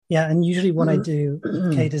Yeah, and usually what I do,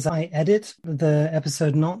 Kate, is I edit the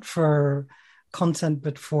episode not for content,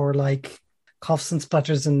 but for like coughs and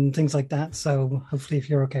splutters and things like that. So hopefully, if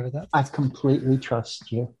you're okay with that. I completely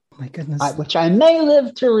trust you. My goodness. Which I may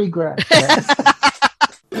live to regret.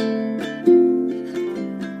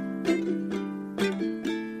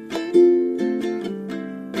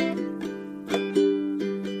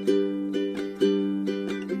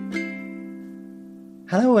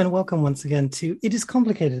 Hello and welcome once again to It Is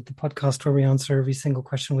Complicated, the podcast where we answer every single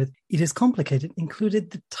question with It Is Complicated,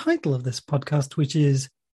 included the title of this podcast, which is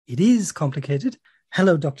It Is Complicated.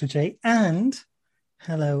 Hello, Dr. J, and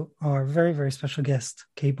hello, our very, very special guest,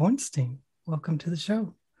 Kate Bornstein. Welcome to the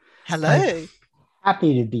show. Hello.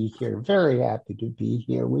 Happy to be here. Very happy to be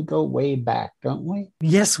here. We go way back, don't we?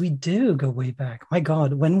 Yes, we do go way back. My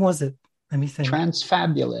God, when was it? Let me think.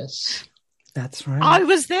 Transfabulous. That's right. I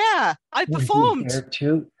was there. I Were performed. you there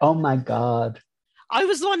too? Oh my God. I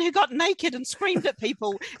was the one who got naked and screamed at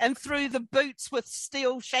people and threw the boots with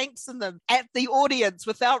steel shanks in them at the audience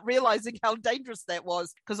without realizing how dangerous that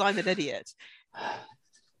was because I'm an idiot.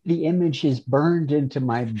 The image is burned into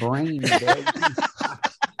my brain.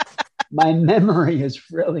 My memory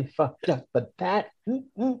is really fucked up, but that...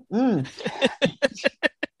 So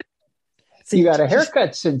you got a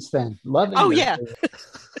haircut since then. Loving it. Yeah.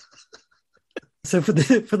 So for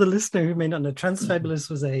the listener who may not know, Transfabulous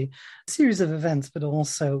was a series of events, but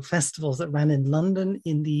also festivals that ran in London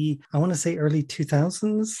in the, I want to say, early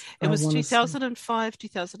 2000s. It was 2005,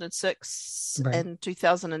 2006, right. And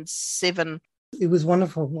 2007. It was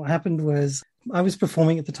wonderful. What happened was I was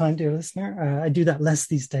performing at the time, dear listener. I do that less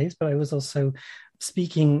these days, but I was also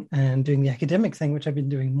speaking and doing the academic thing, which I've been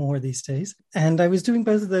doing more these days. And I was doing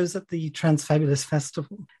both of those at the Transfabulous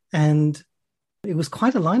Festival. And it was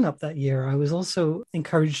quite a lineup that year. I was also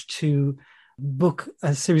encouraged to book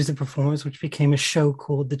a series of performers, which became a show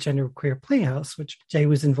called the Genderqueer Playhouse, which Jay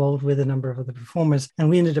was involved with, a number of other performers. And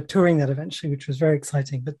we ended up touring that eventually, which was very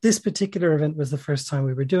exciting. But this particular event was the first time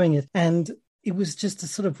we were doing it. And it was just a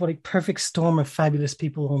sort of like perfect storm of fabulous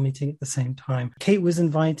people all meeting at the same time. Kate was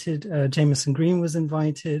invited, Jameson Green was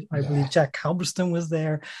invited, I believe Jack Halberstam was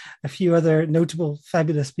there, a few other notable,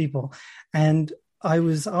 fabulous people. And I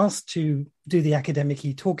was asked to do the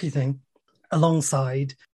academic-y, talky thing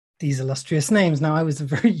alongside these illustrious names. Now, I was a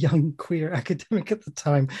very young queer academic at the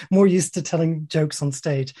time, more used to telling jokes on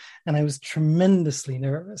stage, and I was tremendously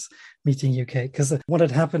nervous meeting you, Kate, because what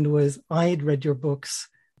had happened was I'd read your books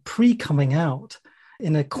pre-coming out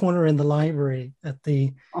in a corner in the library at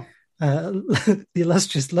the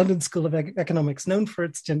illustrious London School of Economics, known for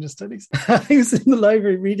its gender studies. I was in the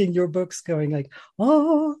library reading your books going like,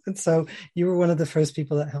 oh, and so you were one of the first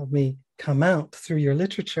people that helped me come out through your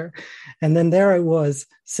literature. And then there I was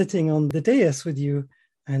sitting on the dais with you,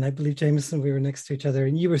 and I believe Jameson, we were next to each other,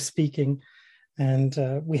 and you were speaking, and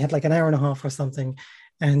we had like an hour and a half or something,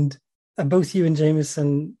 and both you and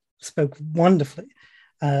Jameson spoke wonderfully.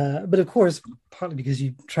 But of course, partly because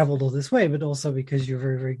you traveled all this way, but also because you're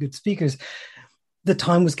very, very good speakers, the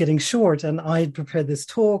time was getting short, and I had prepared this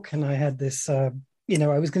talk, and I had this, I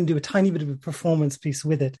was going to do a tiny bit of a performance piece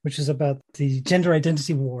with it, which is about the gender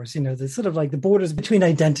identity wars, the sort of like the borders between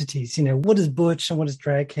identities, what is butch and what is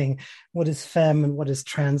drag king, what is femme and what is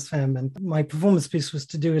trans femme. And my performance piece was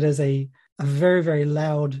to do it as a very, very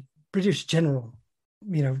loud British general,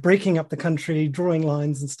 breaking up the country, drawing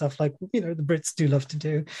lines and stuff like, the Brits do love to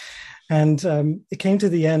do. And it came to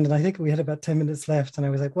the end, and I think we had about 10 minutes left. And I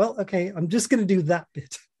was like, well, okay, I'm just going to do that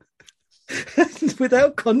bit.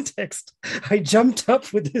 Without context, I jumped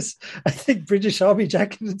up with this, I think, British Army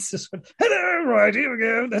jacket and just went, hello, right, here we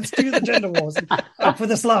go. Let's do the gender wars. Up with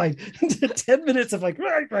the slide. 10 minutes of like,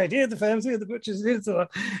 right, here are the femmes, here are the butchers, here's the...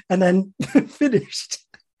 And then finished.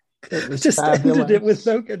 Just fabulous. Ended it with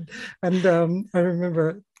Logan. And I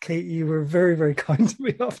remember, Kate, you were very, very kind to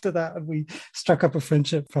me after that. And we struck up a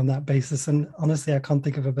friendship from that basis. And honestly, I can't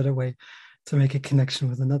think of a better way to make a connection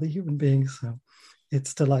with another human being. So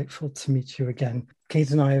it's delightful to meet you again.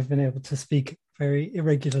 Kate and I have been able to speak very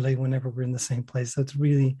irregularly whenever we're in the same place. So it's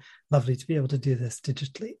really lovely to be able to do this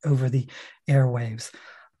digitally over the airwaves.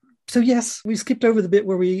 So yes, we skipped over the bit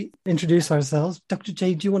where we introduce ourselves. Dr.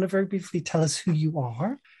 J, do you want to very briefly tell us who you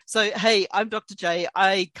are? So, hey, I'm Dr. J.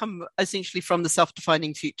 I come essentially from the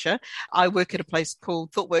self-defining future. I work at a place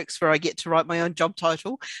called ThoughtWorks where I get to write my own job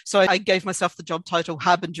title. So I gave myself the job title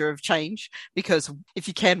Harbinger of Change because if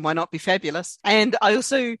you can, why not be fabulous? And I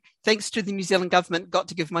also, thanks to the New Zealand government, got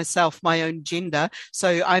to give myself my own gender.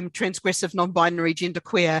 So I'm transgressive, non-binary,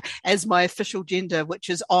 genderqueer as my official gender, which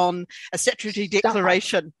is on a statutory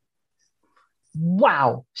declaration.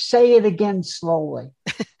 Wow. Say it again slowly.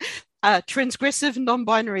 Transgressive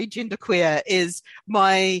non-binary genderqueer is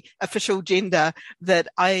my official gender that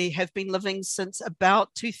I have been living since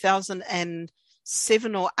about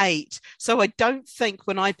 2007 or 8. So I don't think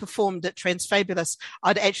when I performed at Transfabulous,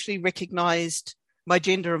 I'd actually recognized my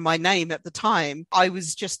gender and my name at the time. I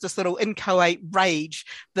was just this little inchoate rage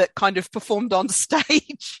that kind of performed on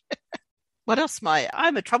stage. What else am I?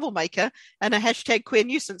 I'm a troublemaker and a hashtag queer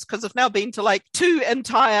nuisance, because I've now been to like 2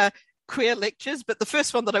 entire queer lectures, but the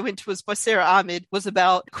first one that I went to was by Sarah Ahmed, was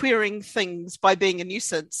about queering things by being a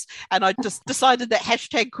nuisance. And I just decided that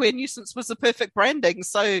hashtag queer nuisance was the perfect branding.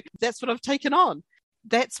 So that's what I've taken on.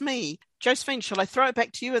 That's me. Josephine, shall I throw it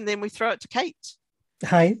back to you and then we throw it to Kate?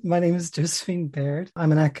 Hi, my name is Josephine Baird.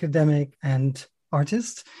 I'm an academic and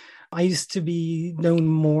artist. I used to be known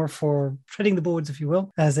more for treading the boards, if you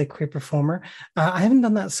will, as a queer performer. I haven't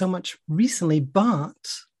done that so much recently, but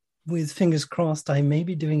with fingers crossed, I may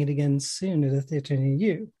be doing it again soon at a theatre near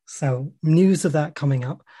you. So news of that coming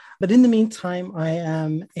up. But in the meantime, I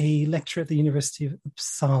am a lecturer at the University of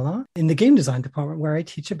Uppsala in the game design department, where I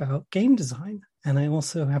teach about game design. And I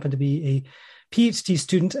also happen to be a PhD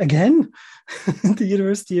student again at the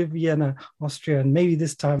University of Vienna, Austria, and maybe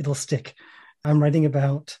this time it'll stick. I'm writing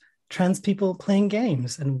about trans people playing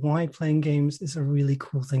games and why playing games is a really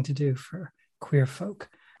cool thing to do for queer folk.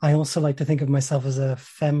 I also like to think of myself as a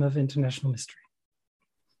femme of international mystery.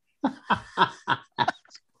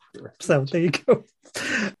 So there you go.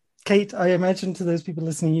 Kate, I imagine to those people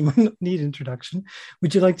listening, you might not need introduction.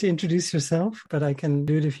 Would you like to introduce yourself? But I can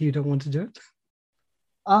do it if you don't want to do it.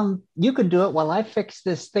 You could do it while I fix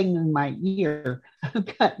this thing in my ear.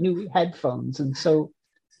 I've got new headphones, and so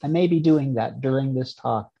I may be doing that during this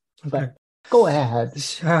talk. Okay. But go ahead.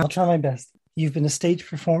 I'll try my best. You've been a stage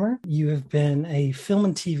performer. You have been a film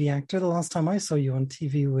and TV actor. The last time I saw you on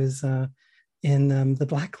TV was in The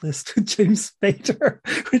Blacklist with James Spader,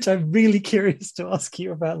 which I'm really curious to ask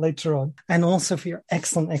you about later on. And also for your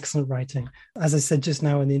excellent, excellent writing. As I said just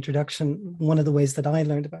now in the introduction, one of the ways that I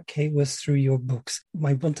learned about Kate was through your books.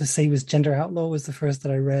 I want to say was Gender Outlaw was the first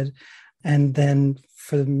that I read. And then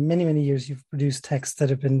for many, many years, you've produced texts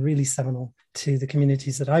that have been really seminal to the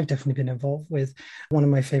communities that I've definitely been involved with. One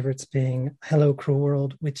of my favorites being Hello, Cruel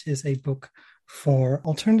World, which is a book for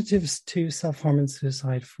alternatives to self-harm and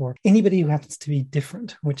suicide for anybody who happens to be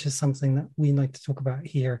different, which is something that we like to talk about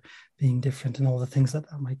here, being different and all the things that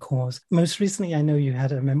that might cause. Most recently, I know you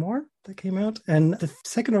had a memoir that came out, and the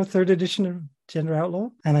 2nd or 3rd edition of Gender Outlaw.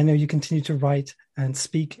 And I know you continue to write and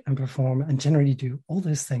speak and perform and generally do all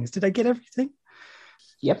those things. Did I get everything?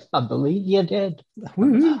 Yep, I believe you did.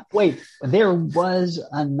 Woo-hoo. Wait, there was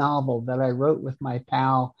a novel that I wrote with my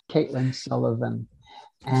pal, Caitlin Sullivan.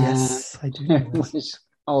 Yes, I do. It was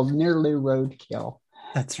called Nearly Roadkill.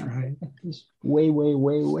 That's right. It was way, way,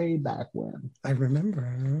 way, way back when. I remember.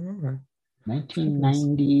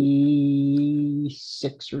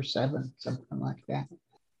 1996 or 7, something like that.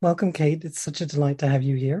 Welcome, Kate. It's such a delight to have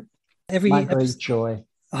you here. My great joy.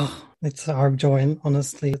 Oh, it's our joy. And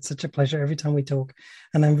honestly, it's such a pleasure every time we talk.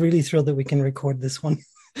 And I'm really thrilled that we can record this one.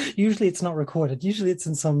 Usually it's not recorded. Usually it's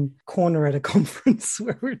in some corner at a conference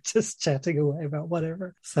where we're just chatting away about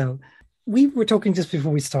whatever. So we were talking just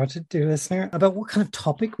before we started, dear listener, about what kind of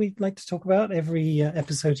topic we'd like to talk about. Every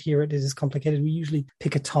episode here at It Is Complicated, we usually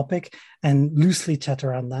pick a topic and loosely chat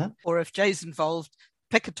around that. Or if Jay's involved,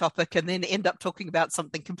 pick a topic and then end up talking about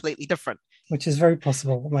something completely different. Which is very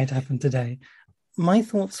possible what might happen today. My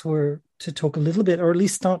thoughts were to talk a little bit, or at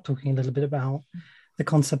least start talking a little bit about the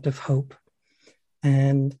concept of hope.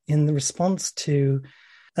 And in the response to,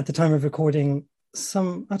 at the time of recording,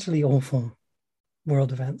 some utterly awful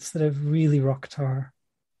world events that have really rocked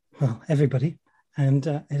everybody. And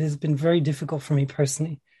it has been very difficult for me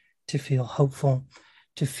personally to feel hopeful,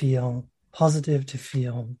 to feel positive, to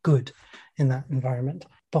feel good in that environment.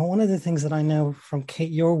 But one of the things that I know from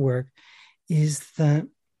Kate, your work, is that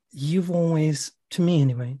you've always, to me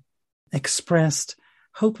anyway, expressed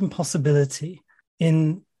hope and possibility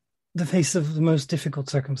in the face of the most difficult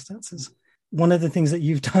circumstances. One of the things that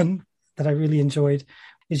you've done that I really enjoyed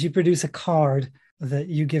is you produce a card that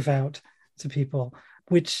you give out to people,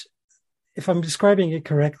 which, if I'm describing it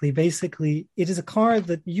correctly, basically it is a card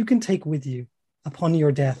that you can take with you upon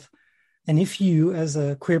your death. And if you, as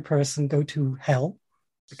a queer person, go to hell,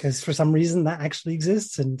 because for some reason that actually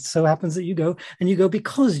exists, and so happens that you go, and you go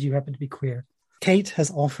because you happen to be queer, Kate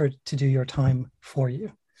has offered to do your time for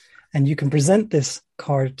you. And you can present this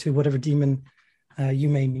card to whatever demon you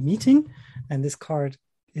may be meeting. And this card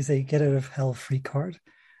is a get out of hell free card.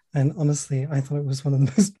 And honestly, I thought it was one of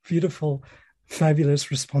the most beautiful, fabulous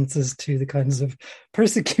responses to the kinds of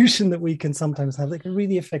persecution that we can sometimes have that can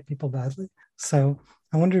really affect people badly. So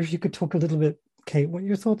I wonder if you could talk a little bit, Kate, what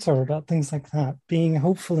your thoughts are about things like that, being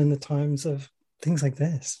hopeful in the times of things like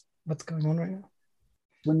this. What's going on right now?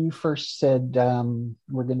 When you first said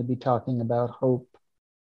we're going to be talking about hope,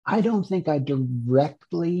 I don't think I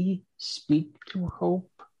directly speak to hope.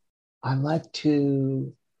 I like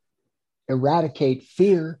to eradicate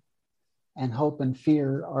fear, and hope and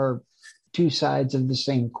fear are two sides of the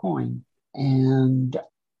same coin. And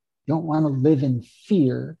don't want to live in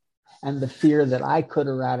fear. And the fear that I could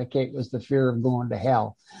eradicate was the fear of going to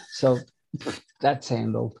hell. So that's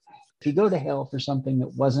handled. If you go to hell for something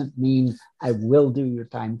that wasn't mean, I will do your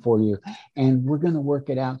time for you. And we're going to work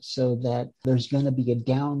it out so that there's going to be a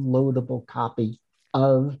downloadable copy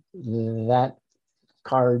of that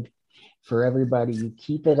card for everybody. You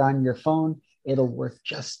keep it on your phone, it'll work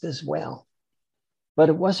just as well. But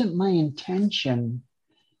it wasn't my intention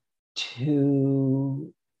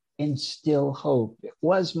to instill hope. It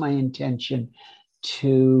was my intention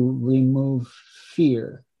to remove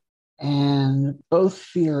fear. And both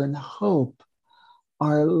fear and hope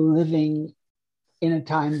are living in a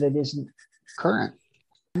time that isn't current.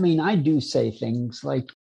 I mean, I do say things like,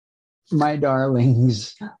 my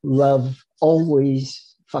darlings, love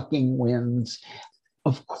always fucking wins,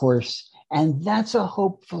 of course. And that's a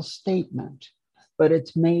hopeful statement, but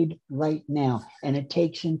it's made right now. And it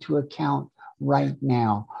takes into account right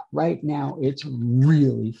now. Right now, it's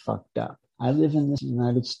really fucked up. I live in the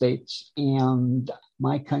United States, and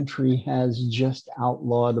my country has just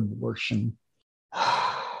outlawed abortion.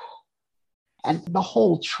 And the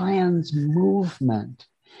whole trans movement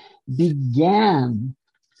began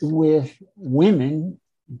with women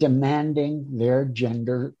demanding their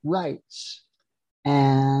gender rights.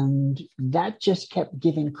 And that just kept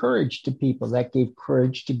giving courage to people. That gave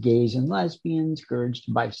courage to gays and lesbians, courage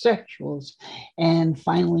to bisexuals, and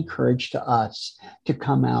finally courage to us to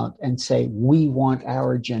come out and say, we want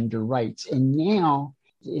our gender rights. And now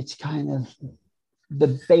it's kind of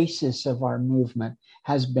the basis of our movement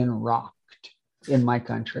has been rocked in my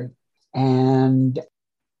country. And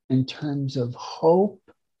in terms of hope,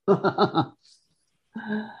 a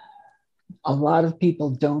lot of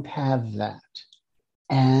people don't have that.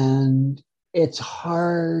 And it's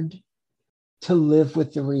hard to live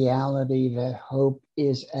with the reality that hope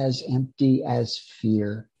is as empty as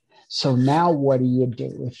fear. So now what do you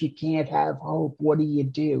do? If you can't have hope, what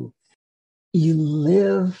do? You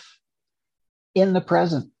live in the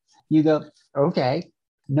present. You go, okay,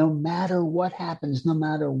 no matter what happens, no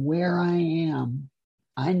matter where I am,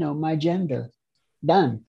 I know my gender.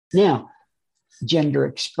 Done. Now, gender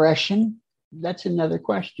expression, that's another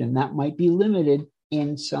question. That might be limited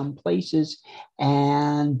in some places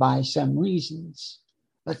and by some reasons,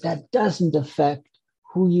 but that doesn't affect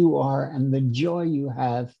who you are and the joy you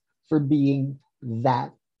have for being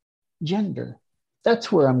that gender. That's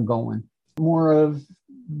where I'm going. More of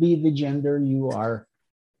be the gender you are,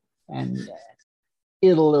 and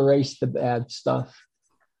it'll erase the bad stuff.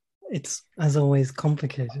 It's, as always,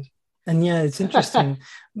 complicated. And yeah, it's interesting.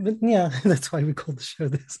 But yeah, that's why we call the show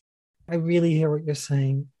this. I really hear what you're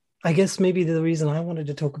saying. I guess maybe the reason I wanted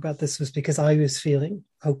to talk about this was because I was feeling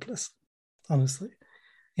hopeless, honestly,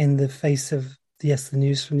 in the face of, yes, the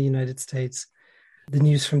news from the United States, the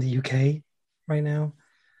news from the UK right now.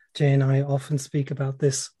 Jay and I often speak about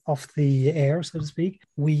this off the air, so to speak.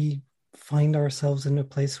 We find ourselves in a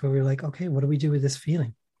place where we're like, okay, what do we do with this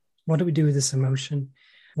feeling? What do we do with this emotion?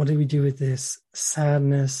 What do we do with this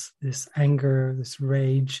sadness, this anger, this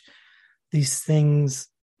rage, these things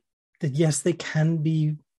that, yes, they can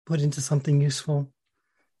be put into something useful.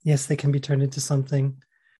 Yes, they can be turned into something.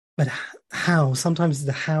 But how? Sometimes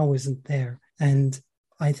the how isn't there. And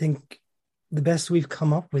I think the best we've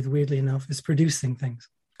come up with, weirdly enough, is producing things,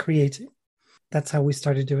 creating. That's how we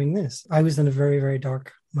started doing this. I was in a very, very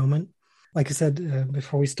dark moment. Like I said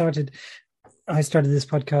before we started, I started this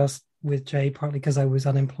podcast with Jay partly because I was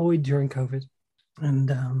unemployed during COVID.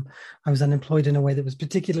 And I was unemployed in a way that was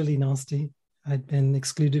particularly nasty. I'd been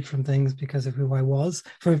excluded from things because of who I was,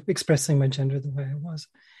 for expressing my gender the way I was.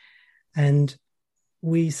 And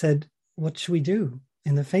we said, what should we do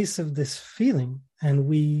in the face of this feeling? And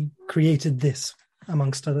we created this,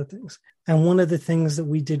 amongst other things. And one of the things that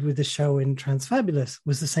we did with the show in Transfabulous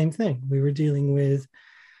was the same thing. We were dealing with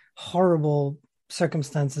horrible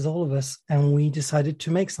circumstances, all of us, and we decided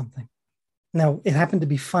to make something. Now, it happened to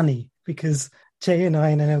be funny because Jay and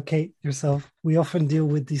I know Kate, yourself, we often deal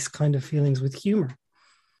with these kind of feelings with humor.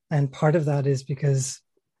 And part of that is because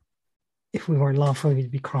if we weren't laughing, we'd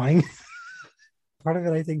be crying. Part of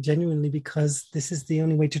it, I think, genuinely because this is the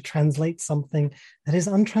only way to translate something that is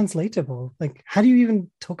untranslatable. Like, how do you even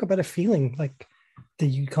talk about a feeling like that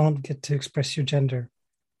you can't get to express your gender?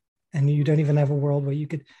 and you don't even have a world where you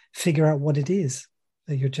could figure out what it is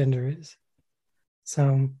that your gender is.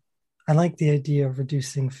 So I like the idea of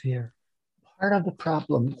reducing fear. Part of the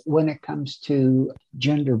problem when it comes to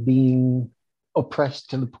gender being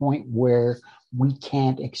oppressed to the point where we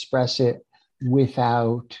can't express it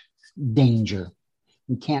without danger.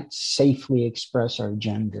 We can't safely express our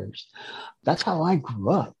genders. That's how I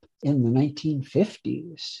grew up in the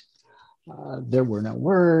 1950s. There were no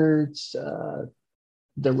words.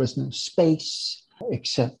 There was no space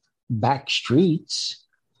except back streets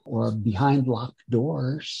or behind locked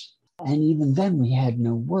doors. And even then we had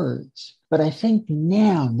no words. But I think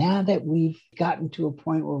now that we've gotten to a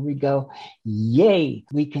point where we go, yay,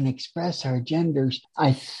 we can express our genders,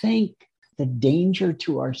 I think the danger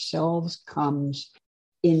to ourselves comes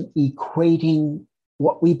in equating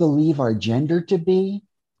what we believe our gender to be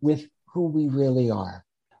with who we really are.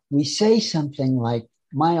 We say something like,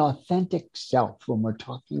 my authentic self, when we're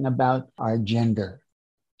talking about our gender.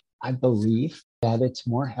 I believe that it's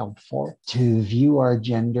more helpful to view our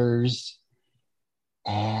genders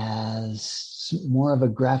as more of a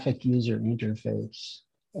graphic user interface.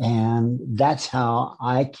 And that's how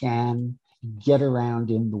I can get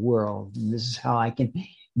around in the world. And this is how I can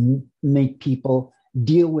make people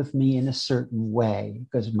deal with me in a certain way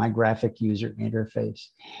because of my graphic user interface.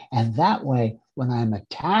 And that way, when I'm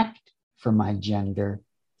attacked for my gender,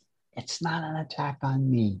 it's not an attack on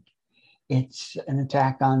me. It's an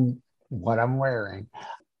attack on what I'm wearing.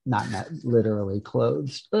 Not literally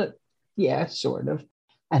clothes, but yeah, sort of.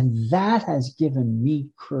 And that has given me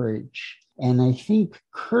courage. And I think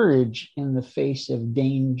courage in the face of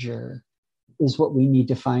danger is what we need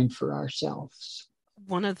to find for ourselves.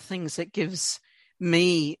 One of the things that gives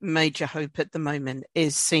me major hope at the moment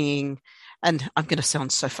is seeing, and I'm going to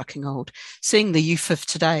sound so fucking old, seeing the youth of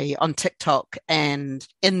today on TikTok and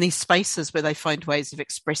in these spaces where they find ways of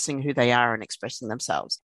expressing who they are and expressing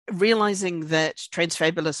themselves. Realizing that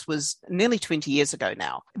Transfabulous was nearly 20 years ago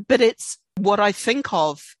now, but it's what I think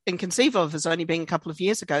of and conceive of as only being a couple of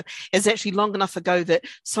years ago is actually long enough ago that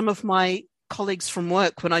some of my colleagues from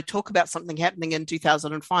work, when I talk about something happening in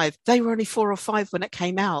 2005, they were only 4 or 5 when it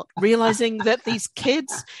came out, realizing that these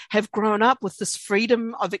kids have grown up with this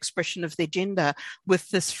freedom of expression of their gender, with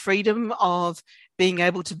this freedom of being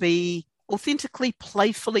able to be authentically,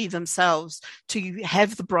 playfully themselves, to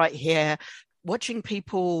have the bright hair, watching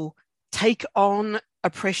people take on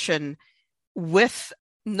oppression with,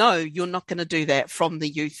 no, you're not going to do that from the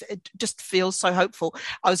youth. It just feels so hopeful.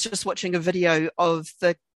 I was just watching a video of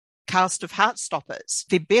the cast of Heartstoppers.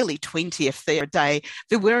 They're barely 20 if they're a day.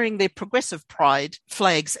 They're wearing their progressive pride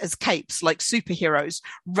flags as capes like superheroes,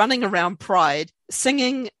 running around Pride,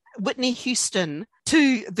 singing Whitney Houston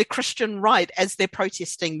to the Christian right as they're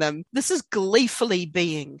protesting them. This is gleefully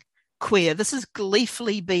being queer. This is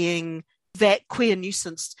gleefully being that queer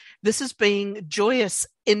nuisance. This is being joyous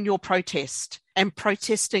in your protest and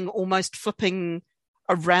protesting, almost flipping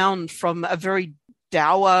around from a very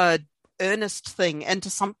dour, earnest thing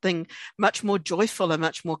into something much more joyful and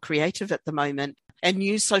much more creative at the moment. And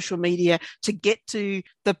use social media to get to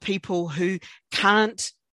the people who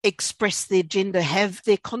can't express their gender, have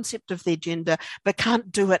their concept of their gender, but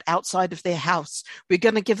can't do it outside of their house. We're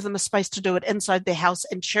going to give them a space to do it inside their house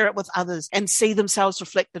and share it with others and see themselves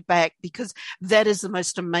reflected back, because that is the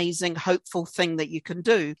most amazing, hopeful thing that you can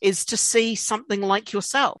do, is to see something like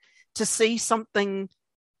yourself, to see something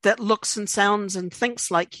that looks and sounds and thinks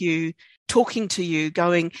like you, talking to you,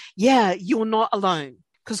 going, yeah, you're not alone.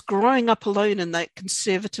 Because growing up alone in that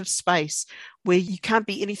conservative space where you can't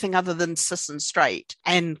be anything other than cis and straight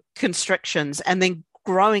and constrictions, and then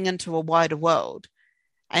growing into a wider world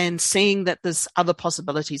and seeing that there's other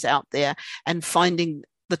possibilities out there and finding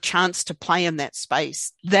the chance to play in that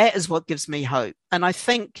space, that is what gives me hope. And I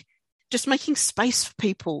think just making space for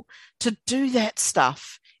people to do that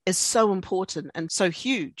stuff is so important and so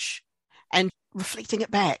huge, and reflecting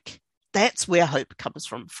it back. That's where hope comes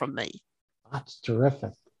from me. That's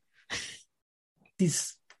terrific.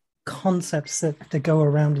 These concepts that go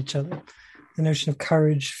around each other, the notion of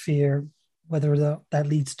courage, fear, whether that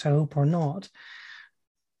leads to hope or not.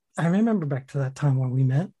 I remember back to that time when we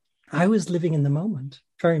met, I was living in the moment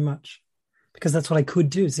very much, because that's what I could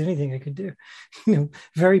do. It's the only thing I could do.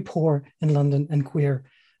 Very poor in London and queer,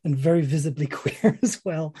 and very visibly queer as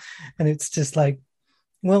well. And it's just like,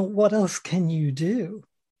 well, what else can you do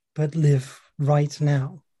but live right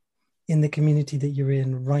now in the community that you're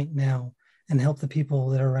in right now and help the people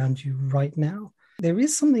that are around you right now? There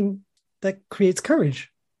is something that creates courage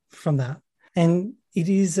from that. And it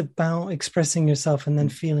is about expressing yourself and then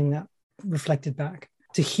feeling that reflected back,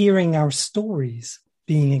 to hearing our stories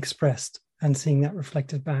being expressed and seeing that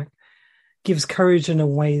reflected back. gives courage in a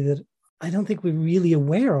way that I don't think we're really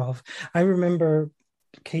aware of. I remember,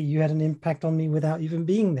 Kate, you had an impact on me without even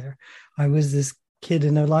being there. I was this kid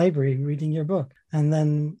in a library reading your book. And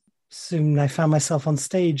then soon I found myself on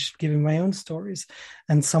stage giving my own stories.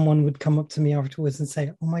 And someone would come up to me afterwards and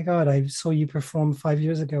say, oh my God, I saw you perform 5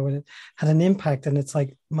 years ago and it had an impact. And it's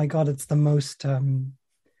like, my God, it's the most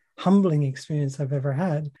humbling experience I've ever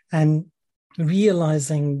had. And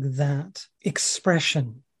realizing that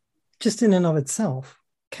expression, just in and of itself,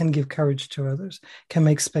 can give courage to others, can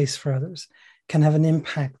make space for others, can have an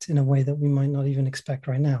impact in a way that we might not even expect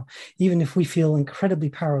right now. Even if we feel incredibly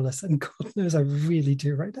powerless, and God knows I really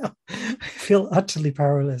do right now, I feel utterly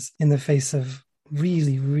powerless in the face of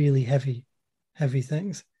really, really heavy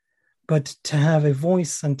things. But to have a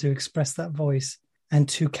voice and to express that voice and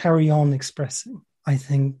to carry on expressing, I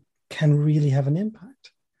think can really have an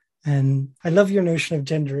impact. And I love your notion of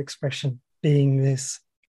gender expression being this,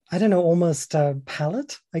 I don't know, almost a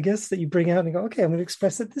palette, I guess, that you bring out and go, okay, I'm going to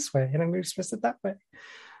express it this way and I'm going to express it that way.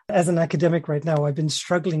 As an academic right now, I've been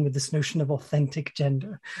struggling with this notion of authentic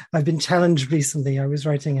gender. I've been challenged recently. I was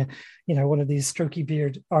writing one of these strokey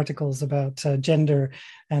beard articles about gender,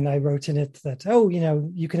 and I wrote in it that,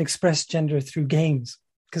 you can express gender through games.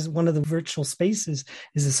 Because one of the virtual spaces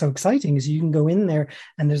is so exciting is you can go in there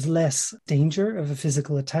and there's less danger of a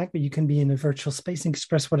physical attack, but you can be in a virtual space and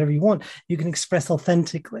express whatever you want. You can express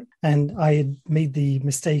authentically. And I had made the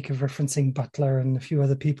mistake of referencing Butler and a few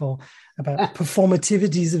other people about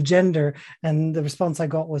performativities of gender. And the response I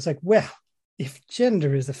got was like, well, if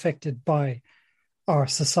gender is affected by our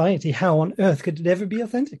society, how on earth could it ever be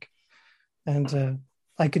authentic? And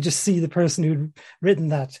I could just see the person who'd written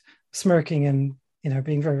that smirking and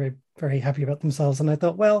being very, very, very happy about themselves. And I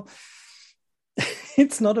thought, well,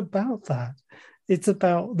 it's not about that. It's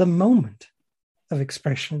about the moment of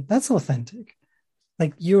expression. That's authentic.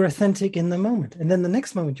 Like, you're authentic in the moment. And then the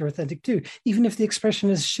next moment you're authentic too, even if the expression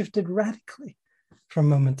has shifted radically from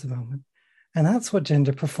moment to moment. And that's what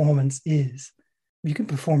gender performance is. You can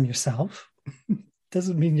perform yourself.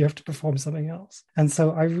 Doesn't mean you have to perform something else. And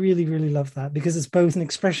so I really, really love that, because it's both an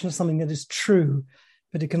expression of something that is true,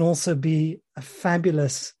 but it can also be a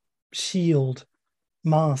fabulous shield,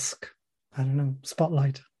 mask, I don't know,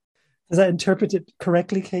 spotlight. Does that interpret it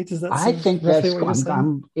correctly, Kate? Is that I think that's what you're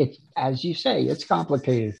saying? It's, as you say, it's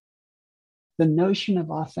complicated. The notion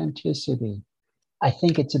of authenticity, I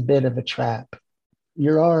think it's a bit of a trap.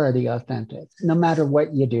 You're already authentic. No matter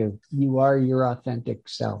what you do, you are your authentic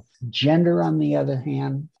self. Gender, on the other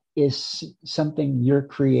hand, is something you're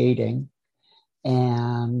creating,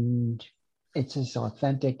 and it's as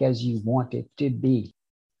authentic as you want it to be.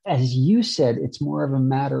 As you said, it's more of a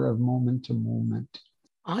matter of moment to moment.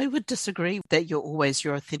 I would disagree that you're always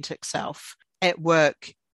your authentic self. At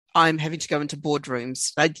work, I'm having to go into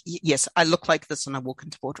boardrooms. Yes, I look like this and I walk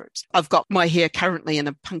into boardrooms. I've got my hair currently in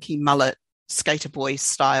a punky mullet, skater boy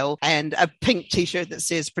style, and a pink t-shirt that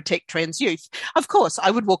says protect trans youth. Of course,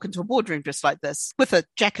 I would walk into a boardroom just like this with a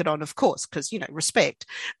jacket on, of course, because, respect.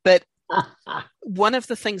 But one of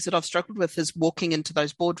the things that I've struggled with is walking into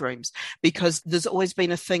those boardrooms, because there's always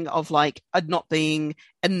been a thing of like not being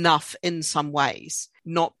enough in some ways,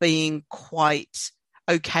 not being quite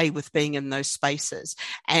okay with being in those spaces.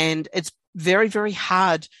 And it's very, very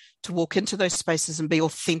hard to walk into those spaces and be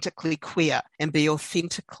authentically queer and be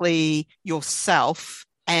authentically yourself.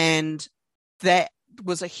 And that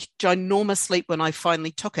was a ginormous leap when I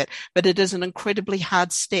finally took it, but it is an incredibly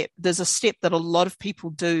hard step. There's a step that a lot of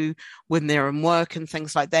people do when they're in work and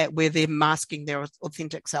things like that, where they're masking their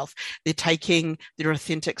authentic self. They're taking their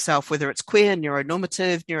authentic self, whether it's queer,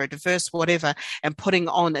 neuronormative, neurodiverse, whatever, and putting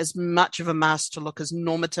on as much of a mask to look as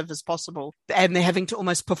normative as possible. And they're having to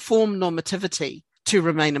almost perform normativity to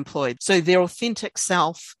remain employed. So their authentic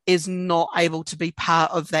self is not able to be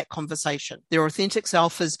part of that conversation. Their authentic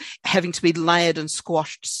self is having to be layered and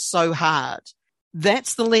squashed so hard.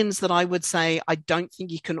 That's the lens that I would say, I don't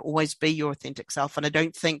think you can always be your authentic self. And I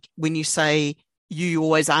don't think when you say you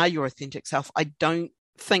always are your authentic self, I don't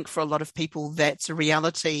think for a lot of people that's a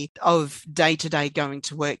reality of day to day going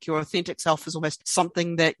to work. Your authentic self is almost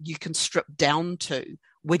something that you can strip down to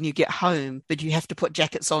when you get home, but you have to put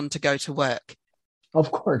jackets on to go to work. Of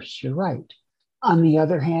course, you're right. On the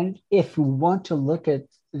other hand, if we want to look at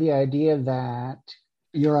the idea that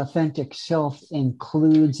your authentic self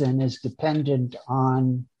includes and is dependent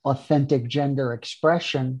on authentic gender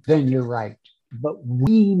expression, then you're right. But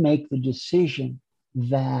we make the decision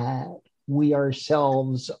that we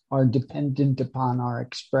ourselves are dependent upon our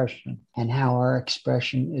expression and how our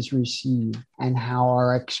expression is received and how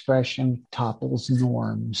our expression topples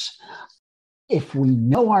norms. If we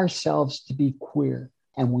know ourselves to be queer,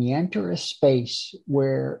 and we enter a space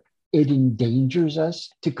where it endangers us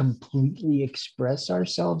to completely express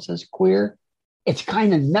ourselves as queer, it's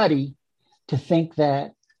kind of nutty to think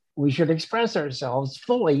that we should express ourselves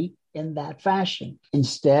fully in that fashion.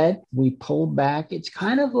 Instead, we pull back. It's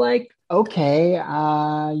kind of like, okay,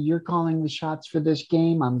 you're calling the shots for this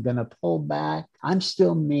game. I'm going to pull back. I'm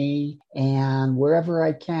still me. And wherever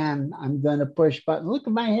I can, I'm going to push button. Look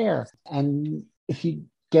at my hair. And if you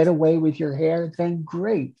get away with your hair, then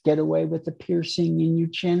great. Get away with the piercing in your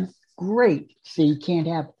chin, great. So you can't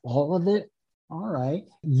have all of it. All right.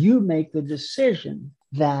 You make the decision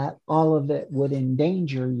that all of it would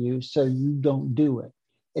endanger you, so you don't do it.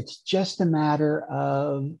 It's just a matter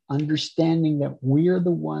of understanding that we're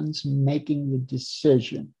the ones making the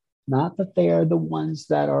decision, not that they are the ones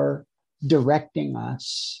that are directing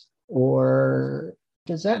us. Or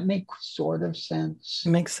does that make sort of sense? It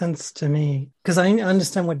makes sense to me, because I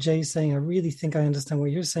understand what Jay's saying. I really think I understand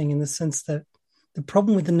what you're saying, in the sense that the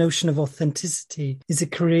problem with the notion of authenticity is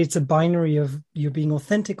it creates a binary of you're being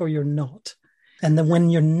authentic or you're not. And then when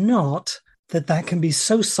you're not, that can be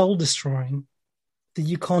so soul destroying that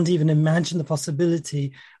you can't even imagine the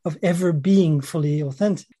possibility of ever being fully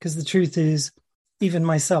authentic. Because the truth is, even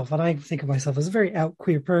myself, and I think of myself as a very out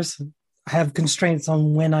queer person, I have constraints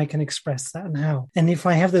on when I can express that and how. And if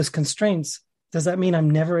I have those constraints, does that mean I'm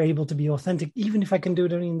never able to be authentic, even if I can do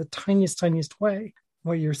it only in the tiniest way?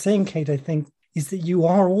 What you're saying, Kate, I think, is that you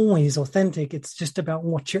are always authentic. It's just about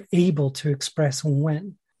what you're able to express and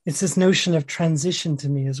when. It's this notion of transition to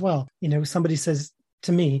me as well. You know, somebody says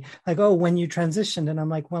to me, like, oh, when you transitioned, and I'm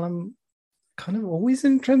like, well, I'm kind of always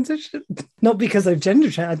in transition. Not because I've gender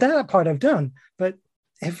changed, that part I've done, but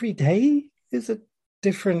every day is a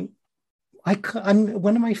different.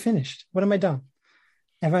 When am I finished? When am I done?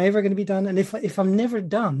 Am I ever going to be done? And if I'm never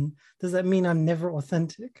done, does that mean I'm never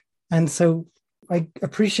authentic? And so I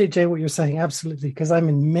appreciate, Jay, what you're saying, absolutely, because I'm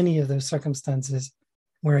in many of those circumstances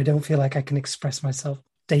where I don't feel like I can express myself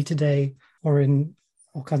day to day or in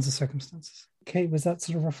all kinds of circumstances. Kate, was that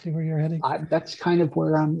sort of roughly where you're heading? That's kind of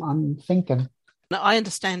where I'm thinking. I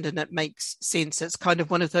understand, and it makes sense. It's kind of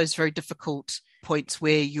one of those very difficult points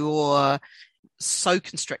where you're so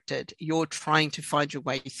constricted, you're trying to find your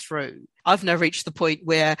way through. I've now reached the point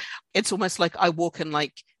where it's almost like I walk in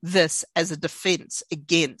like this as a defense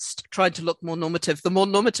against trying to look more normative. The more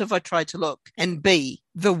normative I try to look and be,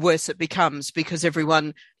 the worse it becomes, because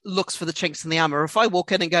everyone looks for the chinks in the armor. If I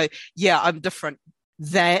walk in and go, yeah, I'm different,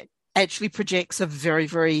 that actually projects a very,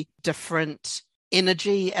 very different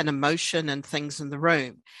energy and emotion and things in the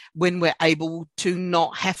room when we're able to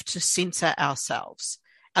not have to censor ourselves.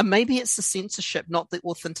 And maybe it's the censorship, not the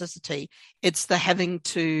authenticity. It's the having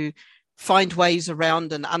to find ways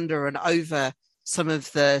around and under and over some of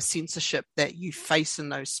the censorship that you face in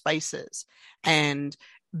those spaces. And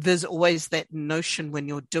there's always that notion when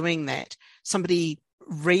you're doing that, somebody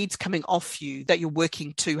reads coming off you that you're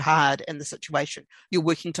working too hard in the situation. You're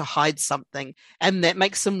working to hide something, and that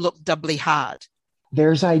makes them look doubly hard.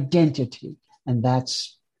 There's identity, and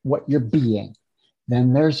that's what you're being.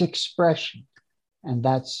 Then there's expression, and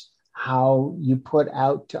that's how you put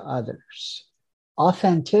out to others.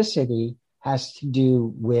 Authenticity has to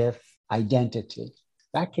do with identity.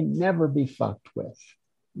 That can never be fucked with.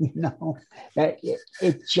 You know, that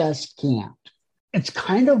it just can't. It's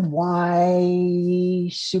kind of why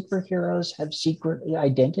superheroes have secret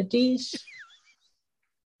identities.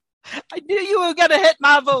 I knew you were going to hit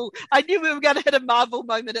Marvel. I knew we were going to hit a Marvel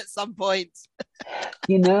moment at some point.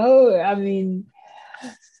 You know, I mean,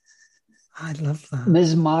 I love that.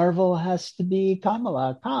 Ms. Marvel has to be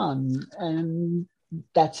Kamala Khan, and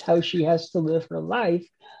that's how she has to live her life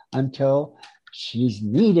until she's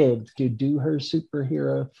needed to do her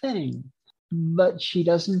superhero thing. But she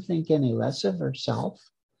doesn't think any less of herself.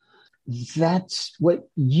 That's what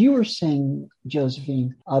you were saying,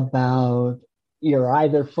 Josephine, about you're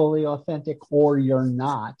either fully authentic or you're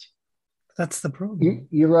not. That's the problem.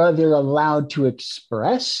 You're either allowed to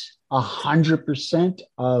express 100%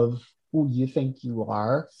 of who you think you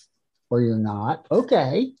are, or you're not.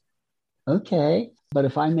 Okay. But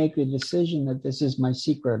if I make the decision that this is my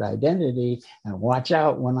secret identity and watch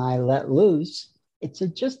out when I let loose, it's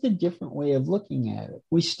just a different way of looking at it.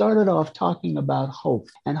 We started off talking about hope,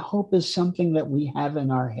 and hope is something that we have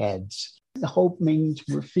in our heads. Hope means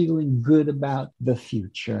we're feeling good about the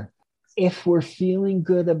future. If we're feeling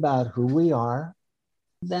good about who we are,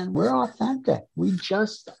 then we're authentic. We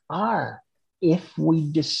just are. If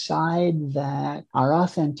we decide that our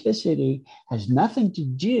authenticity has nothing to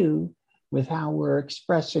do with how we're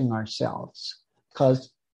expressing ourselves,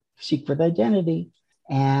 because secret identity,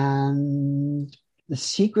 and The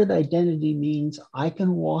secret identity means I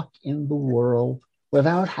can walk in the world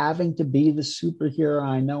without having to be the superhero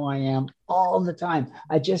I know I am all the time.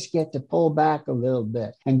 I just get to pull back a little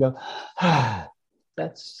bit and go,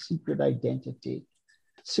 that's secret identity.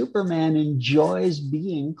 Superman enjoys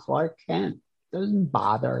being Clark Kent. Doesn't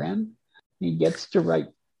bother him. He gets to write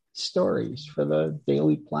stories for the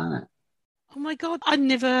Daily Planet. Oh my God, I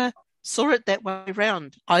never saw it that way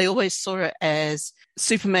around. I always saw it as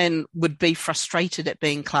Superman would be frustrated at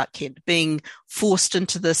being Clark Kent, being forced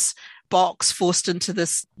into this box, forced into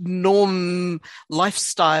this norm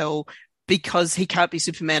lifestyle because he can't be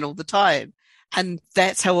Superman all the time. And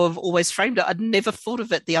that's how I've always framed it. I'd never thought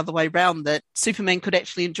of it the other way around, that Superman could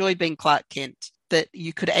actually enjoy being Clark Kent, that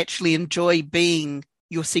you could actually enjoy being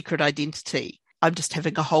your secret identity. I'm just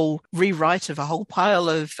having a whole rewrite of a whole pile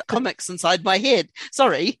of comics inside my head.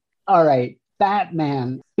 Sorry. All right.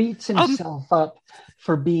 Batman beats himself up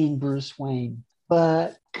for being Bruce Wayne.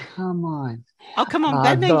 But come on. Oh, come on.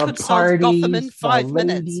 Batman could solve Gotham in 5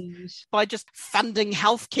 minutes ladies. by just funding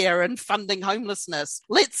healthcare and funding homelessness.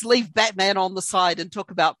 Let's leave Batman on the side and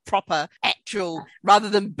talk about proper, actual, rather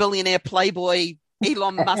than billionaire playboy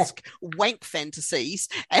Elon Musk wank fantasies.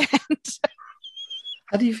 And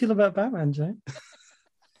how do you feel about Batman, Jay?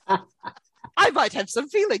 I might have some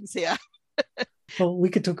feelings here. Well, we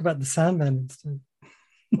could talk about the Sandman instead.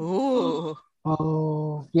 Ooh.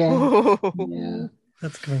 Oh, yeah. Ooh. Yeah.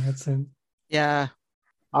 That's coming out soon. Yeah.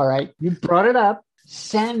 All right. You brought it up.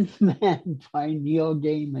 Sandman by Neil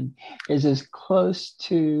Gaiman is as close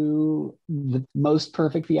to the most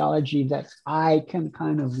perfect theology that I can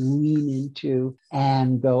kind of lean into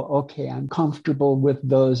and go, okay, I'm comfortable with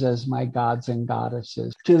those as my gods and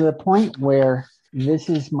goddesses, to the point where this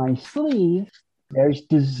is my sleeve. There's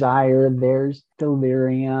desire, there's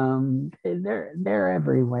delirium, they're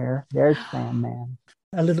everywhere. There's Sandman.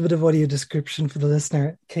 A little bit of audio description for the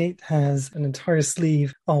listener. Kate has an entire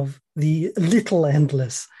sleeve of the Little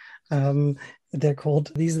Endless. They're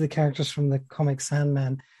called. These are the characters from the comic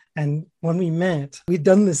Sandman. And when we met, we'd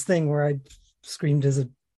done this thing where I screamed as a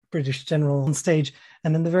British general on stage.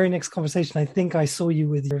 And then the very next conversation, I think I saw you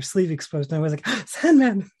with your sleeve exposed. And I was like,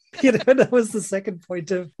 Sandman! You know, that was the second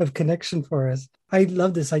point of connection for us. I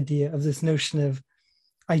love this idea of this notion of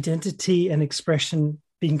identity and expression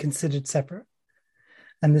being considered separate.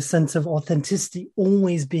 And the sense of authenticity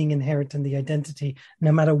always being inherent in the identity,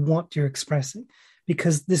 no matter what you're expressing.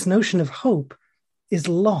 Because this notion of hope is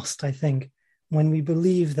lost, I think, when we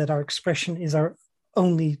believe that our expression is our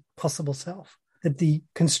only possible self, that the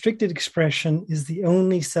constricted expression is the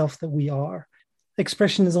only self that we are.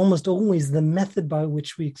 Expression is almost always the method by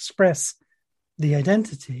which we express the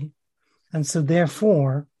identity. And so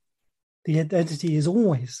therefore, the identity is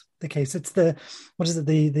always the case. It's the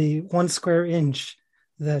 1 square inch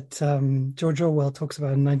that George Orwell talks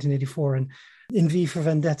about in 1984, and in V for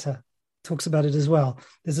Vendetta talks about it as well.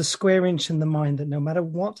 There's a square inch in the mind that no matter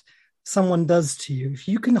what someone does to you, if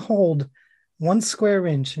you can hold 1 square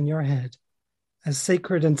inch in your head as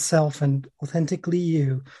sacred and self and authentically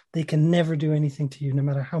you, they can never do anything to you, no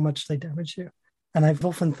matter how much they damage you. And I've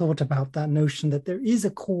often thought about that notion that there is a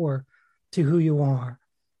core to who you are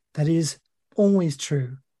that is always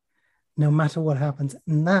true, no matter what happens.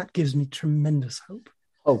 And that gives me tremendous hope.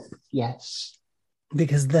 Hope, yes.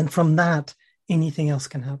 Because then from that, anything else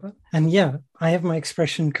can happen. And yeah, I have my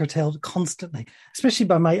expression curtailed constantly, especially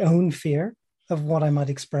by my own fear of what I might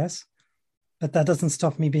express. But that doesn't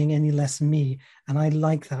stop me being any less me. And I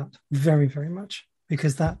like that very, very much,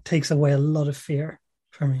 because that takes away a lot of fear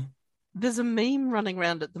for me. There's a meme running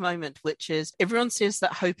around at the moment, which is everyone says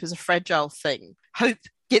that hope is a fragile thing. Hope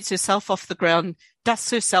gets herself off the ground, dusts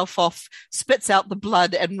herself off, spits out the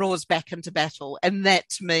blood and roars back into battle. And that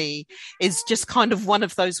to me is just kind of one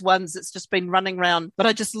of those ones that's just been running around. But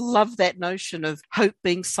I just love that notion of hope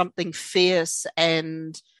being something fierce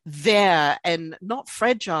and there and not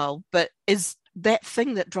fragile, but is that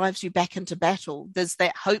thing that drives you back into battle. There's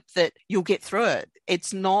that hope that you'll get through it.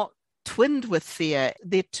 It's not twinned with fear.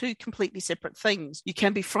 They're two completely separate things. You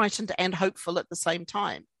can be frightened and hopeful at the same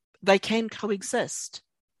time. They can coexist.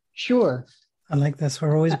 Sure. I like this.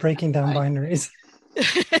 We're always breaking down binaries.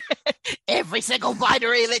 Every single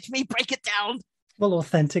binary, let me break it down. Well,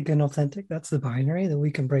 authentic and authentic, that's the binary that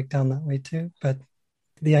we can break down that way too. But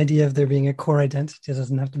the idea of there being a core identity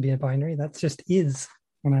doesn't have to be a binary. That just is.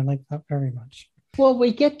 And I like that very much. Well,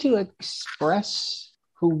 we get to express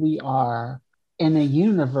who we are in a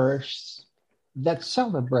universe that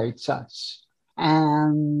celebrates us.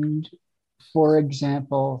 And for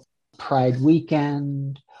example, Pride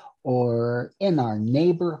Weekend or in our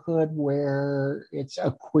neighborhood where it's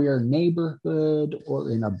a queer neighborhood,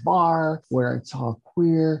 or in a bar where it's all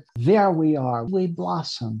queer. There we are. We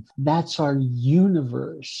blossom. That's our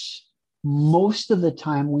universe. Most of the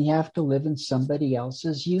time we have to live in somebody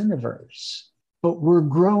else's universe, but we're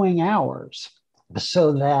growing ours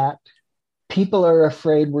so that people are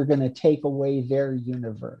afraid we're going to take away their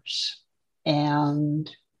universe. And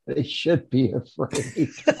they should be afraid.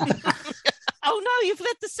 Oh no, you've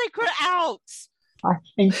let the secret out. I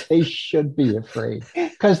think they should be afraid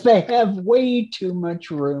because they have way too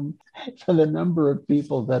much room for the number of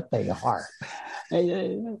people that they are.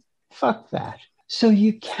 Fuck that. So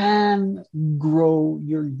you can grow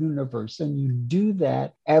your universe, and you do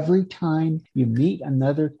that every time you meet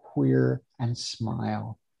another queer and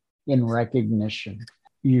smile in recognition.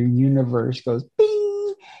 Your universe goes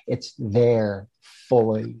bing, it's there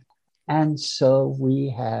fully. And so we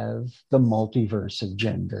have the multiverse of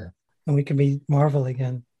gender. And we can be Marvel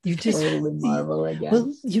again. You just totally Marvel again.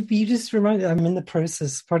 Well, you just reminded. I'm in the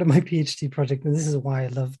process. Part of my PhD project, and this is why I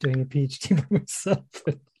love doing a PhD by myself,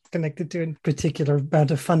 connected to a particular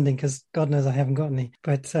amount of funding, because God knows I haven't got any.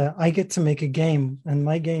 But I get to make a game, and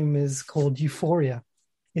my game is called Euphoria.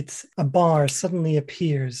 It's a bar suddenly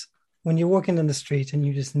appears when you're walking in the street and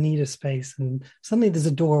you just need a space, and suddenly there's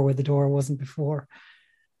a door where the door wasn't before.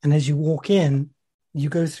 And as you walk in, you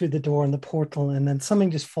go through the door and the portal, and then something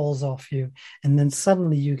just falls off you. And then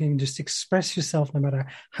suddenly you can just express yourself no matter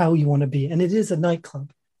how you want to be. And it is a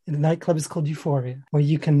nightclub. And the nightclub is called Euphoria, where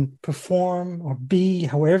you can perform or be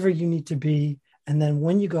however you need to be. And then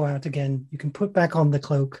when you go out again, you can put back on the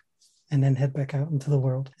cloak and then head back out into the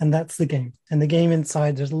world. And that's the game. And the game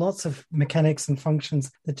inside, there's lots of mechanics and functions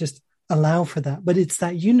that just allow for that. But it's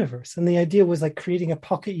that universe. And the idea was like creating a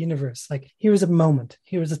pocket universe. Like, here's a moment,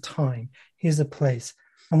 here's a time, here's a place.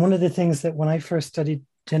 And one of the things that when I first studied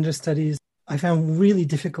gender studies, I found really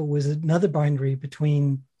difficult was another boundary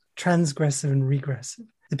between transgressive and regressive.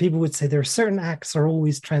 The people would say there are certain acts are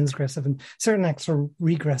always transgressive and certain acts are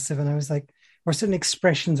regressive. And I was like, or certain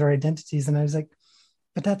expressions or identities. And I was like,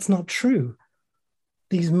 but that's not true.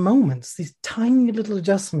 These moments, these tiny little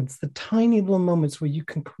adjustments, the tiny little moments where you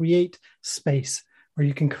can create space, where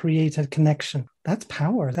you can create a connection, that's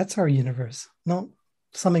power. That's our universe, not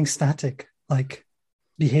something static like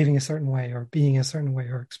behaving a certain way or being a certain way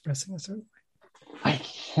or expressing a certain way. I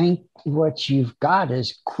think what you've got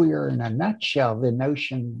is queer in a nutshell, the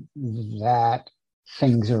notion that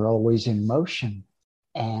things are always in motion.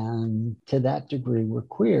 And to that degree, we're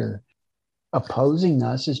queer. Opposing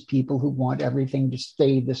us is people who want everything to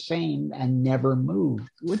stay the same and never move,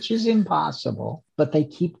 which is impossible, but they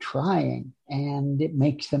keep trying. And it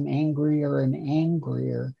makes them angrier and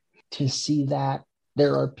angrier to see that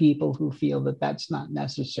there are people who feel that that's not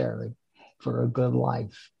necessary for a good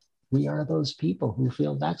life. We are those people who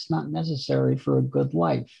feel that's not necessary for a good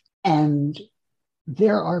life. And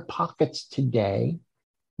there are pockets today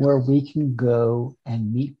where we can go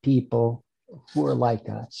and meet people who are like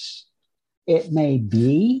us. It may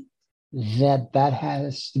be that that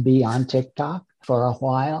has to be on TikTok for a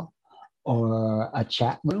while or a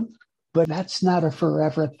chat room, but that's not a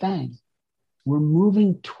forever thing. We're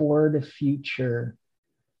moving toward a future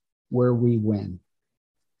where we win.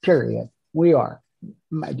 Period. We are,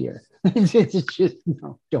 my dear. It's just,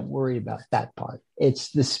 no, don't worry about that part. It's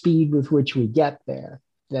the speed with which we get there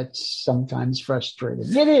that's sometimes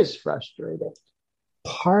frustrating. It is frustrating.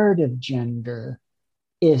 Part of gender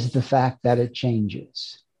is the fact that it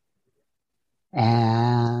changes.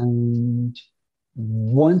 And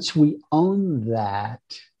once we own that,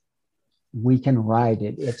 we can ride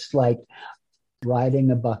it. It's like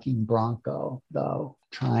riding a bucking bronco, though,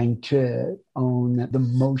 trying to own the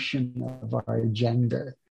motion of our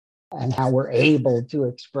gender and how we're able to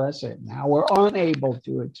express it and how we're unable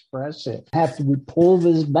to express it. Have to we pull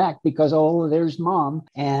this back because, oh, there's mom,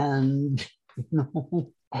 and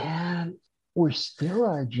and we're still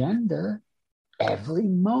our gender every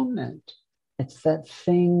moment. It's that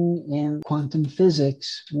thing in quantum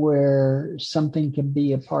physics where something can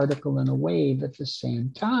be a particle and a wave at the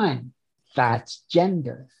same time. That's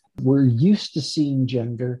gender. We're used to seeing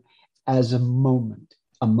gender as a moment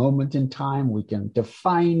in time. We can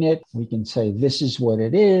define it. We can say, this is what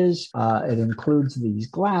it is. It includes these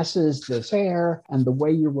glasses, this hair, and the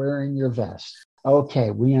way you're wearing your vest.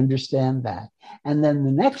 Okay, we understand that. And then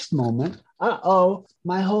the next moment,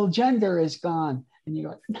 my whole gender is gone. And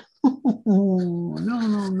you're like,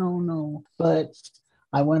 no. But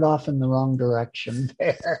I went off in the wrong direction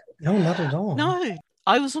there. No, not at all. No,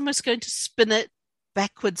 I was almost going to spin it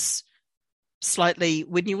backwards slightly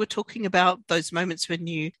when you were talking about those moments when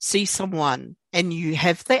you see someone and you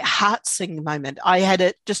have that heart sing moment. I had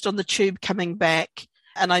it just on the tube coming back,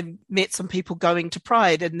 and I met some people going to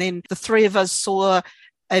Pride, and then the three of us saw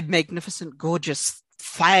a magnificent, gorgeous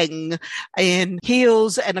thing and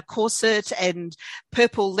heels and a corset and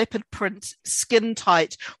purple leopard print skin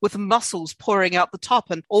tight with muscles pouring out the top.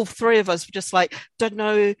 And all three of us were just like, don't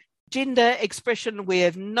know gender expression, we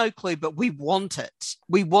have no clue, but we want it.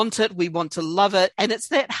 We want it. We want to love it. And it's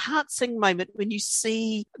that heart sing moment when you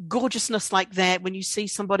see gorgeousness like that, when you see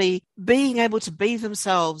somebody being able to be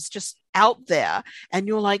themselves just out there, and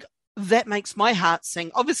you're like, that makes my heart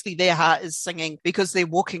sing. Obviously, their heart is singing because they're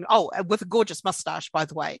walking, with a gorgeous mustache, by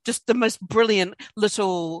the way. Just the most brilliant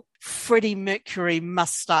little Freddie Mercury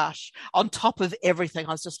mustache on top of everything.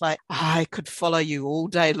 I was just like, I could follow you all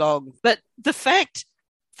day long. But the fact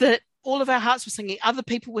that all of our hearts were singing, other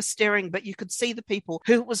people were staring, but you could see the people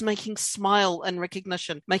who it was making smile in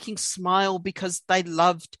recognition, making smile because they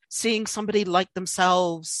loved seeing somebody like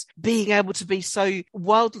themselves, being able to be so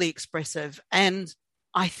wildly expressive. And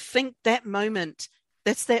I think that moment,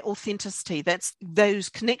 that's that authenticity, that's those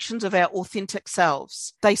connections of our authentic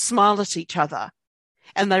selves. They smile at each other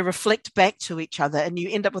and they reflect back to each other. And you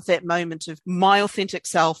end up with that moment of my authentic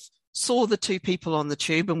self saw the two people on the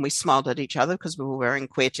tube and we smiled at each other because we were wearing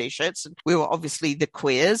queer t-shirts and we were obviously the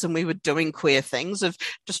queers and we were doing queer things of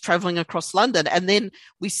just traveling across London. And then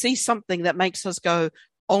we see something that makes us go,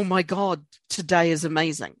 oh my God, today is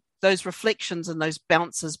amazing. Those reflections and those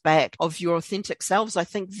bounces back of your authentic selves, I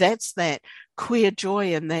think that's that queer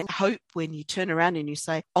joy and that hope when you turn around and you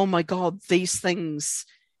say, oh my God, these things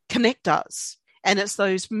connect us. And it's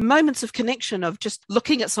those moments of connection of just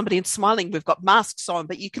looking at somebody and smiling. We've got masks on,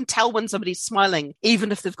 but you can tell when somebody's smiling,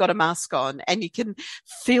 even if they've got a mask on, and you can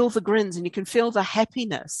feel the grins and you can feel the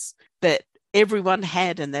happiness that everyone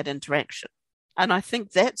had in that interaction. And I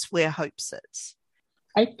think that's where hope sits.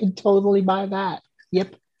 I can totally buy that.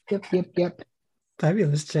 Yep.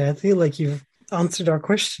 Fabulous, Jay. I feel like you've answered our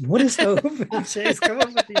question. What is hope? Jay's come up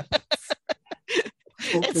with the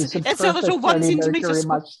It's a little 1 centimeter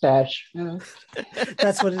mustache.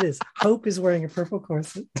 That's what it is. Hope is wearing a purple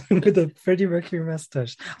corset with a Freddie Mercury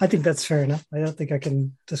mustache. I think that's fair enough. I don't think I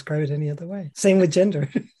can describe it any other way. Same with gender,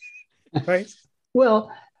 right?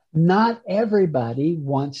 Well, not everybody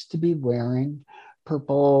wants to be wearing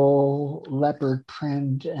purple leopard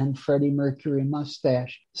print and Freddie Mercury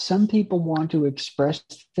mustache. Some people want to express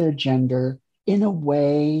their gender in a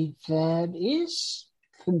way that is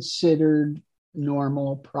considered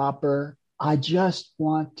normal, proper. I just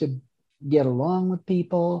want to get along with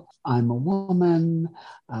people. I'm a woman.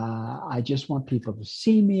 I just want people to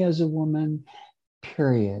see me as a woman,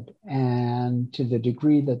 period. And to the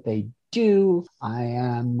degree that they do, I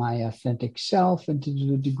am my authentic self. And to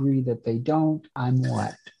the degree that they don't, I'm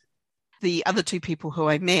what? The other two people who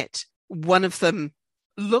I met, one of them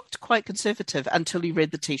looked quite conservative until he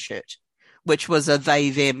read the t-shirt, which was a they,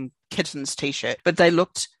 them, kittens t-shirt, but they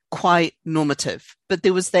looked quite normative. But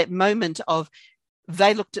there was that moment of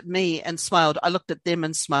they looked at me and smiled. I looked at them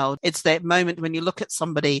and smiled. It's that moment when you look at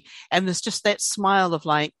somebody and there's just that smile of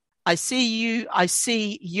like, I see you, I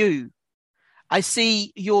see you. I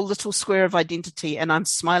see your little square of identity and I'm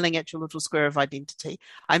smiling at your little square of identity.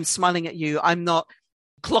 I'm smiling at you. I'm not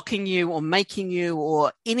clocking you or making you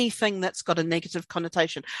or anything that's got a negative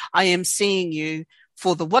connotation. I am seeing you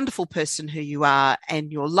for the wonderful person who you are,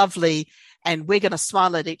 and you're lovely, and we're going to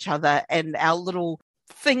smile at each other, and our little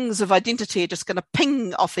things of identity are just going to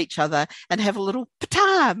ping off each other and have a little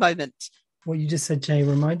pata moment. What you just said, Jay,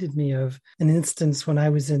 reminded me of an instance when I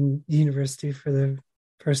was in university for the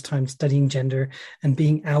first time studying gender and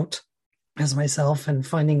being out as myself and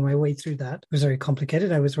finding my way through that. It was very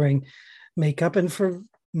complicated. I was wearing makeup and for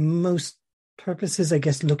most purposes, I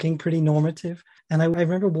guess, looking pretty normative. And I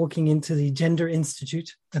remember walking into the Gender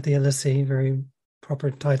Institute at the LSE, very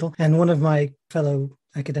proper title. And one of my fellow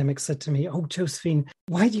academics said to me, oh, Josephine,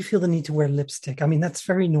 why do you feel the need to wear lipstick? I mean, that's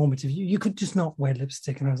very normative. You could just not wear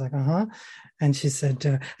lipstick. And I was like, uh-huh. And she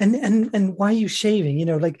said, and why are you shaving? You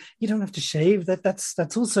know, like, you don't have to shave.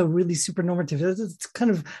 That's also really super normative. It's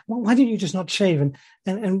kind of, why don't you just not shave?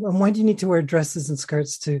 And why do you need to wear dresses and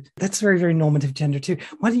skirts too? That's very, very normative gender too.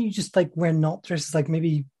 Why don't you just like wear not dresses, like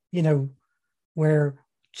maybe, you know, wear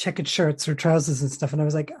checkered shirts or trousers and stuff? And I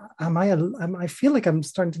was like, I feel like I'm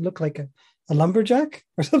starting to look like a lumberjack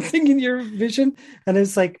or something in your vision. And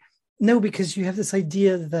it's like, no, because you have this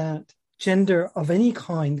idea that gender of any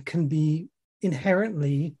kind can be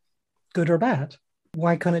inherently good or bad.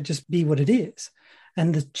 Why can't it just be what it is?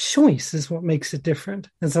 And the choice is what makes it different.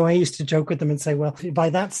 And so I used to joke with them and say, well, by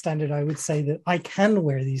that standard, I would say that I can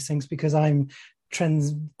wear these things because I'm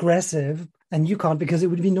transgressive and you can't because it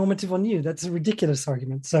would be normative on you. That's a ridiculous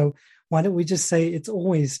argument. So why don't we just say it's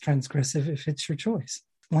always transgressive if it's your choice?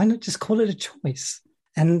 Why not just call it a choice?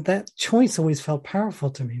 And that choice always felt powerful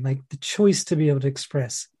to me. Like the choice to be able to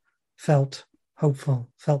express felt hopeful,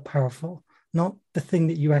 felt powerful, not the thing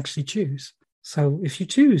that you actually choose. So if you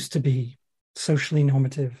choose to be socially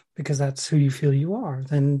normative because that's who you feel you are,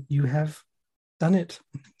 then you have done it,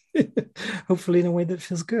 hopefully in a way that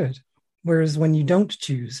feels good. Whereas when you don't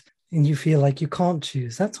choose and you feel like you can't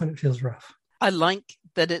choose, that's when it feels rough. I like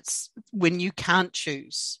that it's when you can't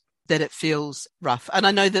choose that it feels rough. And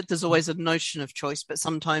I know that there's always a notion of choice, but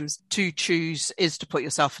sometimes to choose is to put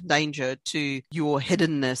yourself in danger to your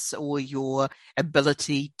hiddenness or your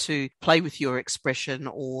ability to play with your expression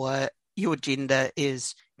or your gender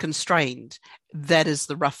is constrained. That is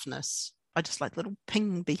the roughness. I just like little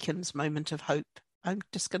ping beacons moment of hope. I'm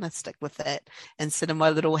just going to stick with that and sit in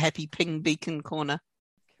my little happy ping beacon corner.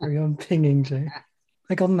 Carry on pinging, Jay.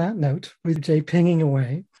 Like on that note, with Jay pinging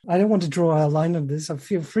away, I don't want to draw a line on this. I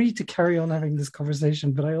feel free to carry on having this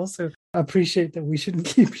conversation, but I also appreciate that we shouldn't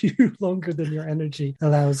keep you longer than your energy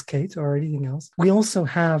allows, Kate, or anything else. We also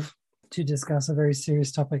have to discuss a very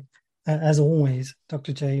serious topic. As always,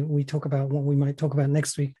 Dr. J, we talk about what we might talk about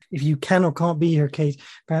next week. If you can or can't be here, Kate,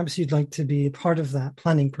 perhaps you'd like to be a part of that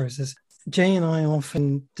planning process. Jay and I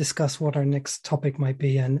often discuss what our next topic might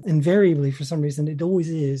be, and invariably, for some reason, it always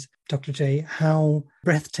is, Dr. J, how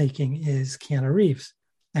breathtaking is Keanu Reeves.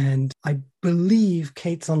 And I believe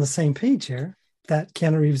Kate's on the same page here, that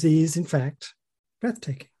Keanu Reeves is, in fact,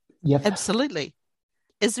 breathtaking. Yep. Absolutely.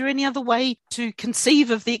 Is there any other way to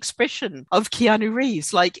conceive of the expression of Keanu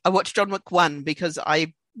Reeves? Like I watched John Wick 1 because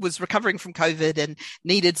I was recovering from COVID and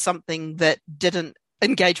needed something that didn't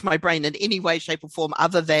engage my brain in any way, shape or form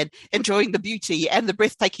other than enjoying the beauty and the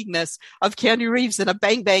breathtakingness of Keanu Reeves in a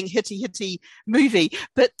bang, bang, hitty movie.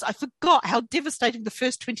 But I forgot how devastating the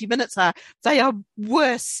first 20 minutes are. They are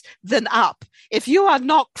worse than Up. If you are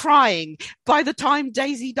not crying by the time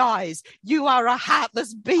Daisy dies, you are a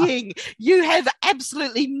heartless being. You have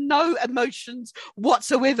absolutely no emotions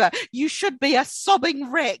whatsoever. You should be a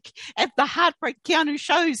sobbing wreck at the heartbreak Keanu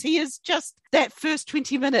shows. He is just, that first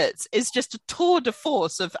 20 minutes is just a tour de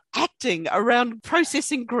force of acting around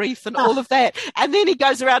processing grief and all of that. And then he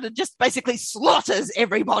goes around and just basically slaughters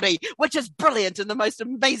everybody, which is brilliant in the most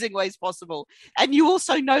amazing ways possible. And you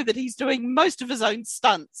also know that he's doing most of his own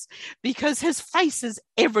stunts because his face is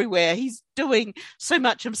everywhere. He's doing so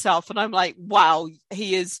much himself. And I'm like, wow,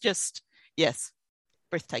 he is just, yes,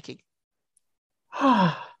 breathtaking.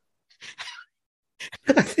 I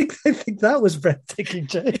think that was breathtaking,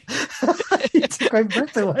 Jay. You took my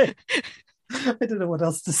breath away. I don't know what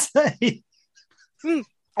else to say. It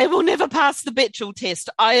will never pass the Bechdel test.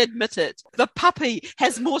 I admit it. The puppy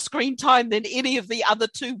has more screen time than any of the other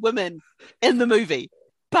two women in the movie.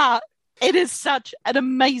 But it is such an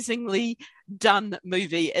amazingly done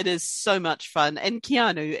movie. It is so much fun. And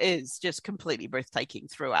Keanu is just completely breathtaking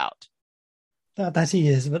throughout. That he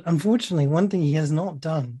is. But unfortunately, one thing he has not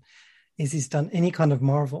done is he's done any kind of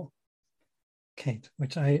Marvel, Kate,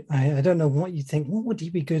 which I don't know what you think. What would he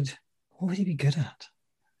be good at?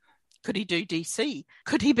 Could he do DC?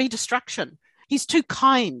 Could he be Destruction? He's too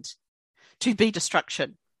kind to be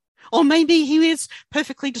Destruction. Or maybe he is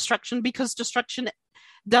perfectly Destruction because Destruction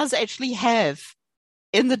does actually have,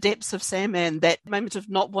 in the depths of Sandman, that moment of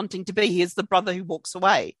not wanting to be. He is the brother who walks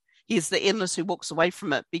away. He is the endless who walks away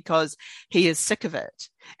from it because he is sick of it.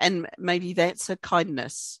 And maybe that's a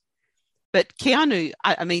kindness. But Keanu,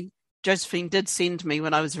 I mean, Josephine did send me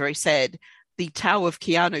when I was very sad, the Tao of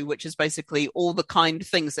Keanu, which is basically all the kind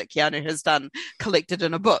things that Keanu has done collected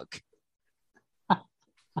in a book.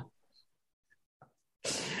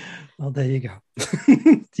 Well, there you go.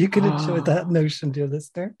 You can enjoy that notion, dear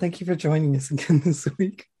listener. Thank you for joining us again this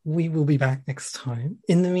week. We will be back next time.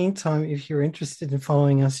 In the meantime, if you're interested in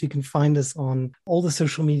following us, you can find us on all the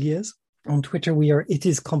social medias. On Twitter, we are It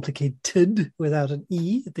Is Complicated without an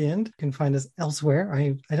E at the end. You can find us elsewhere.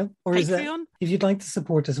 I don't, or is that, if you'd like to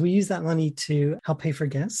support us, we use that money to help pay for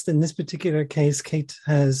guests. In this particular case, Kate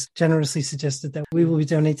has generously suggested that we will be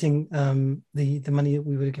donating the money that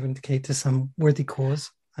we would have given to Kate to some worthy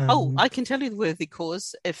cause. I can tell you the worthy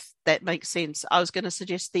cause, if that makes sense. I was going to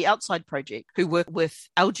suggest the Outside Project, who work with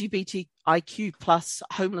LGBTIQ plus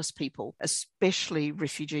homeless people, especially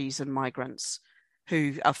refugees and migrants,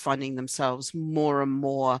 who are finding themselves more and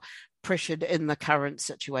more pressured in the current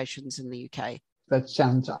situations in the UK. That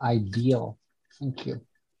sounds ideal. Thank you.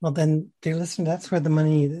 Well, then, dear listener, that's where the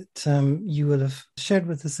money that you will have shared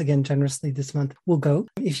with us again generously this month will go.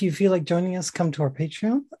 If you feel like joining us, come to our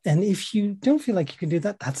Patreon. And if you don't feel like you can do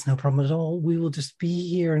that, that's no problem at all. We will just be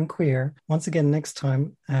here and queer once again next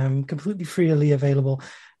time, completely freely available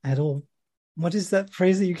at all. What is that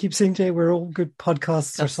phrase that you keep saying, Jay? Where all good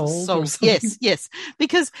podcasts are sold? Or something? Yes.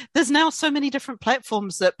 Because there's now so many different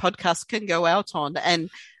platforms that podcasts can go out on. And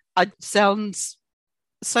it sounds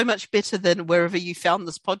so much better than wherever you found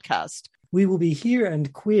this podcast. We will be here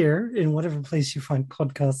and queer in whatever place you find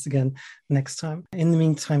podcasts again next time. In the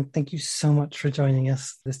meantime, thank you so much for joining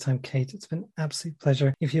us this time, Kate. It's been an absolute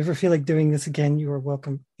pleasure. If you ever feel like doing this again, you are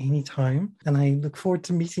welcome anytime. And I look forward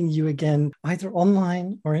to meeting you again, either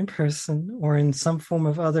online or in person or in some form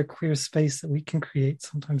of other queer space that we can create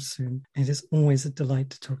sometime soon. It is always a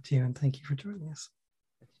delight to talk to you, and thank you for joining us.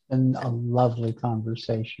 Been a lovely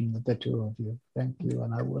conversation with the two of you. Thank you.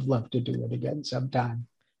 And I would love to do it again sometime.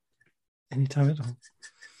 Anytime at all.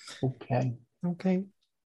 Okay. Okay.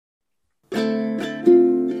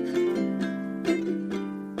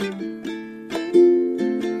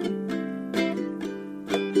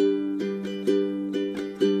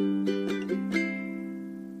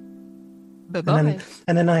 Bye-bye.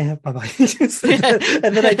 And then I have bye-bye.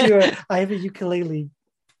 And then I have a ukulele.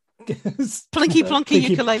 Plinky plonky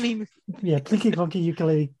ukulele. Yeah, plinky plonky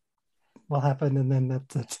ukulele will happen, and then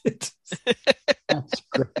that's it.